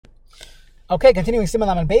Okay, continuing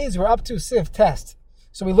Siman and Beis, we're up to Siv test.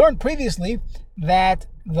 So we learned previously that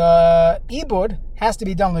the Ibud has to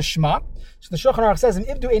be done Lishma. So the Shulchan Aruch says,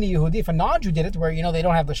 "If do any Yehudi, if a non-Jew did it, where they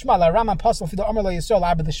don't have Lishma, la Raman Pasal Fido Amar Lo Yisrael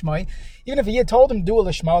Abed Lishmai, even if he told him to do a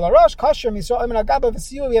Lishma, la Rosh Kasher Yisrael Amin Agaba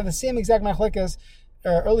V'Siyu." We have the same exact machlekas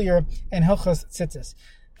earlier in Hilchos Tzitzis.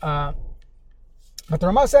 But the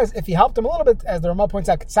Ramah says if he helped him a little bit, as the Ramah points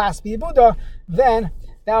out, K'tzas B'Yibuda, then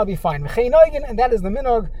that would be fine. And that is the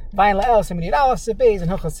minog vayin la'el seminid ala sebeis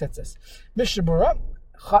and hilchos tzitzis. Mishabura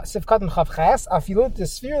sivkat and chav ches afilut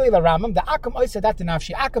desfirli laramam the akam oised that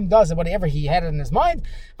nafshi akam does whatever he had in his mind.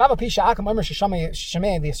 Vava pisha akam omer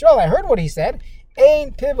sheshamei the Yisrael. I heard what he said.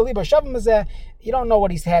 Ein piv liba shavim mazeh. You don't know what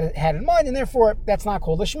he's had in mind, and therefore that's not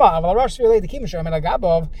called lishma.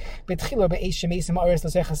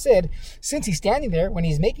 Since he's standing there when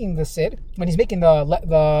he's making the sid, when he's making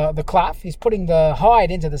the klaf, he's putting the hide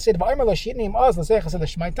into the sid. Told him do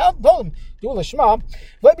lishma.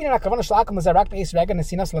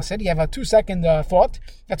 You have a 2-second thought.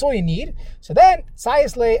 That's all you need. So then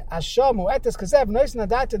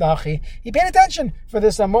he paid attention for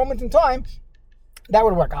this moment in time. That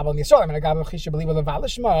would work. If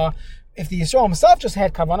the Yisrael himself just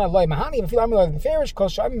had kavanah loy mahani,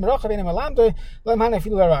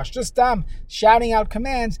 just shouting out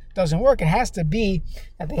commands doesn't work. It has to be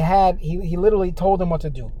that they had. He literally told them what to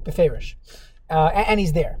do. Beferish, and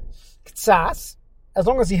he's there. Ktsas, as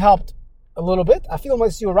long as he helped a little bit. I feel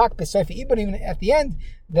most you rak b'sofi, but even at the end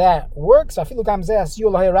that works. I feel gamzeas you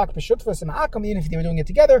lahay rak b'shutfus and akam. Even if they were doing it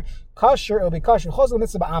together, kosher it'll be kosher. Chosel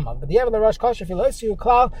mitzvah ba'amav. But the ever rush kosher feel you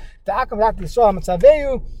klal the akam rak Yisrael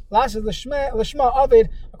mitzaveyu last is lishma avid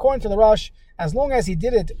according to the rush. As long as he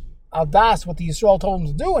did it al das what the Yisrael told him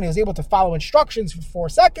to do, and he was able to follow instructions for 4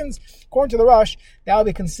 seconds according to the rush, that will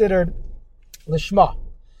be considered lishma.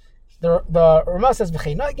 The Ramah says, the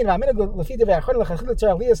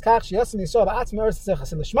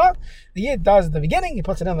Yid does at the beginning, he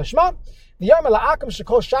puts it in the Shema. He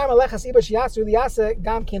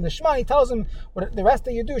tells him what the rest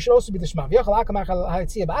that you do should also be the Shema. Then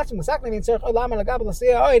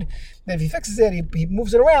if he fixes it, he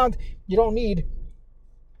moves it around, you don't need,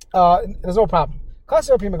 there's no problem.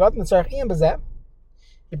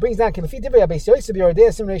 He brings down kosher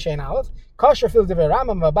fil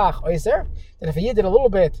ramam v'bach oiser. That if a yid did a little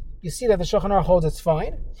bit, you see that the Shulchan Aruch holds it's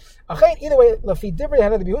fine. Either way, lafi divrei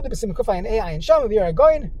hanad b'Yehuda b'sim kufay and ai and sham v'yar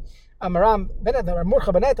goin amaram benet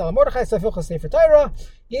amorcha benet al mordechai sefilchos sefer Torah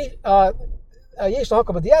yesh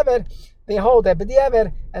lahaka b'diavad. They hold that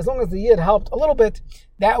b'diavad, as long as the yid helped a little bit,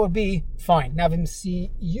 that would be fine. Now v'im si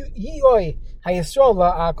yoi hayisrael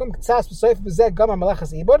la'akum k'tzas b'soif b'zeh gamar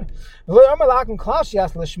malachas ibud v'lo yomer la'akum klash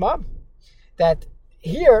yas l'shma. That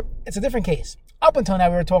here it's a different case. Up until now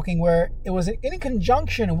we were talking where it was in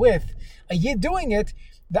conjunction with a yid doing it.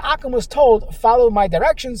 The akum was told, follow my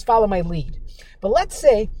directions, follow my lead. But let's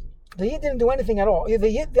say the yid didn't do anything at all. The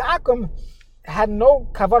akum had no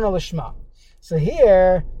kavanah l'shma. So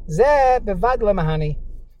here, zeh bevad lemahani,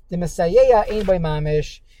 the Messiah ain't by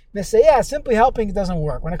mamish. Messiah simply helping, it doesn't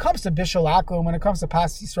work. When it comes to bishul akum, when it comes to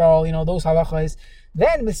pas Yisrael, those halachas,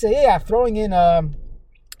 then Messiah throwing in a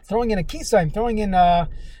kisayim, throwing in a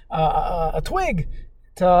twig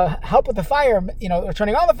to help with the fire, or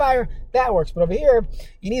turning on the fire, that works. But over here,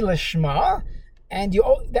 you need lishma, and you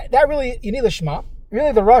need lishma.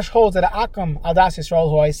 Really, the Rush holds that akam adas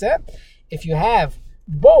Yisrael hu oiseh. If you have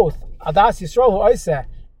both adas Yisrael hu oiseh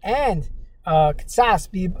and ktsas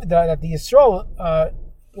that the Yisrael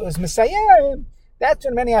was Messiah, that's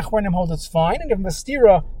when many achronim hold it's fine, and if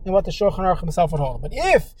mastira, then what the Shulchan Aruch himself would hold. But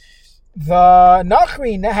if the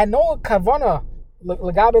Nachri had no kavanah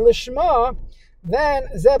legabe lishma, then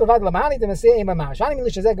zeh bevad lamani the Messiah ima mamash. Ani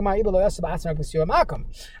milish zeh gemar iblo yosef ba'atzim rak b'siyu amakom.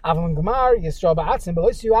 Avon gemar Yisrael ba'atzim b'lo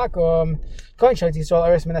yisiyu akom. Koin shayt Yisrael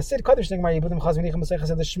eres menasid kodesh gemar yibudim chaz v'nichem b'seichas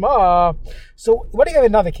lishma. So what do you have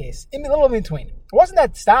another case? In the little in between. It wasn't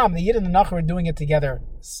that stam the Yid and the Nachri were doing it together,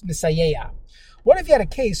 Messiah. What if you had a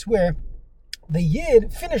case where the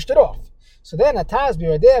Yid finished it off? So then ataz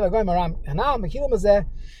b'yodeh v'goyim aram hanal mekilim azeh.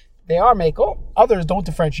 They are Mako. Others don't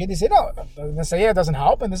differentiate. They say, no, the Messiah doesn't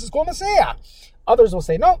help, and this is called Messiah. Others will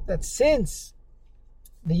say, no, that since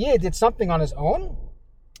the Yid did something on his own,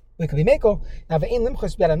 we could be Mako. Now,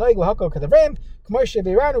 it's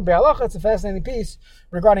a fascinating piece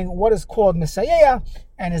regarding what is called Messiah,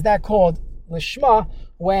 and is that called Lishma,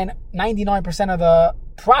 when 99% of the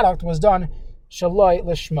product was done Shaloi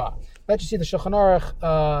Lishma. Let's see the Shulchan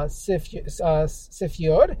Aruch Sif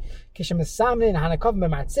Yod.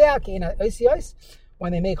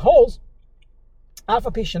 When they make holes,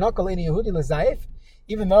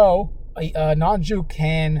 even though a non-Jew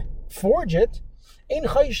can forge it, in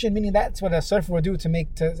chayshin, meaning that's what a sofer would do as a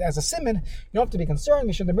siman. You don't have to be concerned.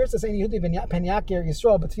 There's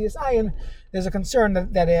a concern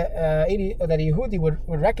that a Yehudi would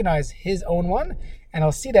recognize his own one, and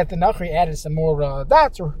he'll see that the Nachri added some more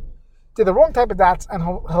dots or did the wrong type of dots, and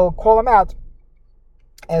he'll call him out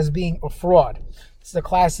as being a fraud. This is a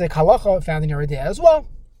classic halacha found in your idea as well,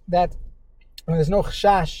 that when there's no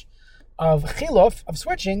chashash of chiluf, of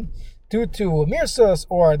switching, due to mirsus,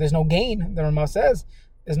 or there's no gain, the Ramah says,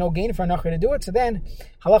 there's no gain for a nachri to do it, so then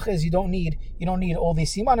halacha is you don't need all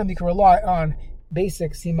these simanim, you can rely on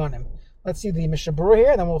basic simanim. Let's see the Mishnah Berurah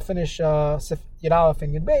here, and then we'll finish Sif Yud Aleph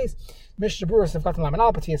and Yud Beis. Mishnah Berurah Sif Katan Laman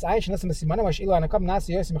Al Patias Aish and listen to Simanim Wash Ila Nakam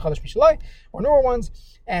Nasi Yosim Mechadash Mishalai or newer ones,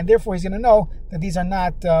 and therefore he's going to know that these are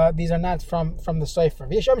not from the Sefer.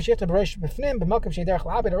 V'yisham Shechta Bereish B'fnim B'Malkav Sheiderach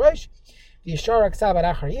L'Abed Areish V'yishar Aksav Ad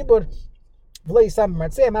Achar Yibud V'lo Yisam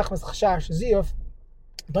B'Martzei Machmas Chashash Ziyuf.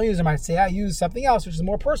 Don't use a Martzei, use something else which is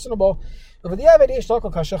more personable. That there's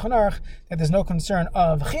no concern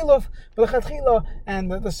of chiluf, but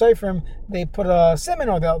and the Seifrim, they put a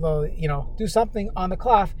siman, or they'll do something on the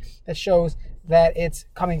klaf that shows that it's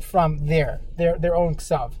coming from their own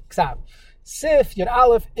ksav. Sif Yud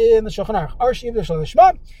Aleph in the Shulchan Aruch. Arsh Ibn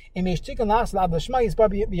Shalishma. Imish Tikun Las Lab Lishma is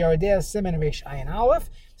Babi Yardea Siman Reish Ayin Aleph.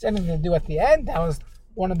 It's anything to do at the end. That was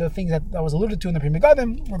one of the things that was alluded to in the Pri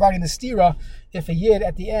Megadim regarding the stira. If a yid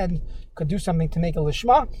at the end could do something to make a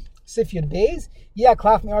lishma. Sif Yud Beis,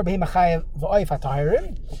 Klaf me'ar behi machayev v'oif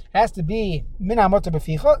hatahirim. Has to be min ha'moter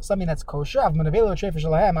b'ficha, something that's kosher. Av menavelo trefa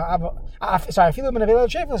shalahem. Afilu menavelo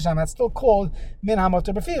trefa shalahem. That's still called min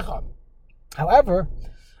ha'moter b'ficha. However,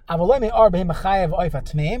 avolei me'ar behi machayev v'oif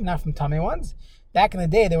hatmeim, not from tummy ones. Back in the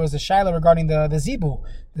day, there was a shaila regarding the zibu.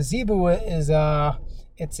 The zibu is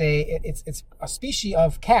it's a species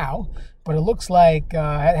of cow, but it looks like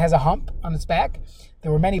it has a hump on its back.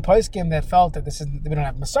 There were many poskim that felt that we don't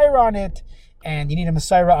have Messiah on it, and you need a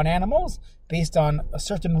Messiah on animals based on a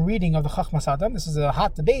certain reading of the Chachmas Adam. This is a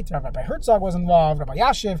hot debate. Rabbi Herzog was involved, Rabbi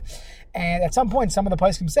Yashiv, and at some point, some of the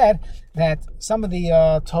poskim said that some of the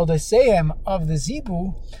Toldoseim of the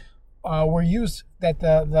Zibu were used, that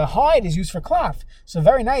the hide is used for klaf. So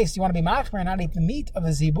very nice. You want to be machmer and not eat the meat of the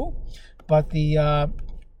Zibu, but the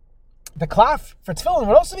klaf for tefillin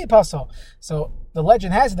would also be pasul. So the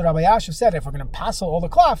legend has it that Rabbi Yashiv said, if we're going to pasul all the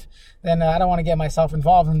klaf, then I don't want to get myself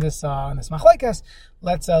involved in this machlekes.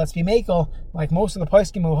 Let's be makel, like most of the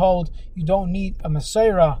poskim who hold you don't need a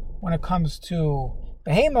Messiah when it comes to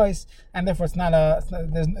behemoths, and therefore it's not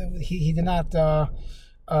he did not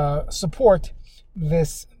support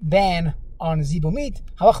this ban on zibu meat.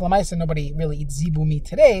 Halach l'maisa, nobody really eats zibu meat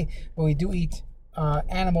today, but we do eat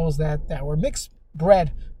animals that were mixed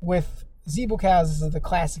bred with zebu cows. This is the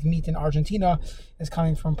classic meat in Argentina. Is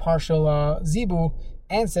coming from partial zebu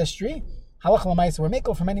ancestry. Halach l'maisa, we're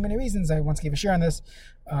mekel for many, many reasons. I once gave a share on this.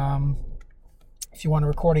 If you want a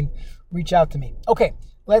recording, reach out to me. Okay,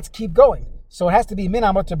 let's keep going. So it has to be min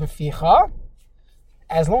hamoter b'ficha.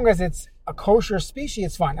 As long as it's a kosher species,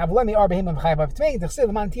 it's fine. What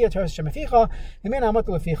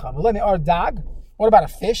about a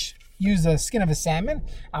fish? Use the skin of a salmon.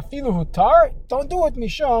 Don't do it,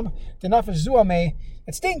 misham.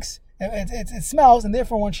 It stinks. It smells, and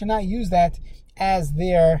therefore one should not use that as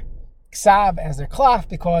their ksav, as their klaf,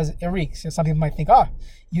 because it reeks. Some people might think,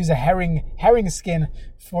 use a herring skin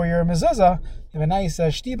for your mezuzah. You have a nice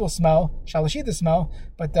shtibel smell, shalashida smell,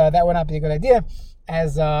 but that would not be a good idea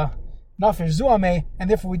as nafesh zuame, and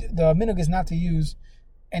therefore the minhag is not to use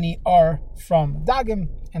any R from dagim,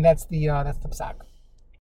 and that's the psak.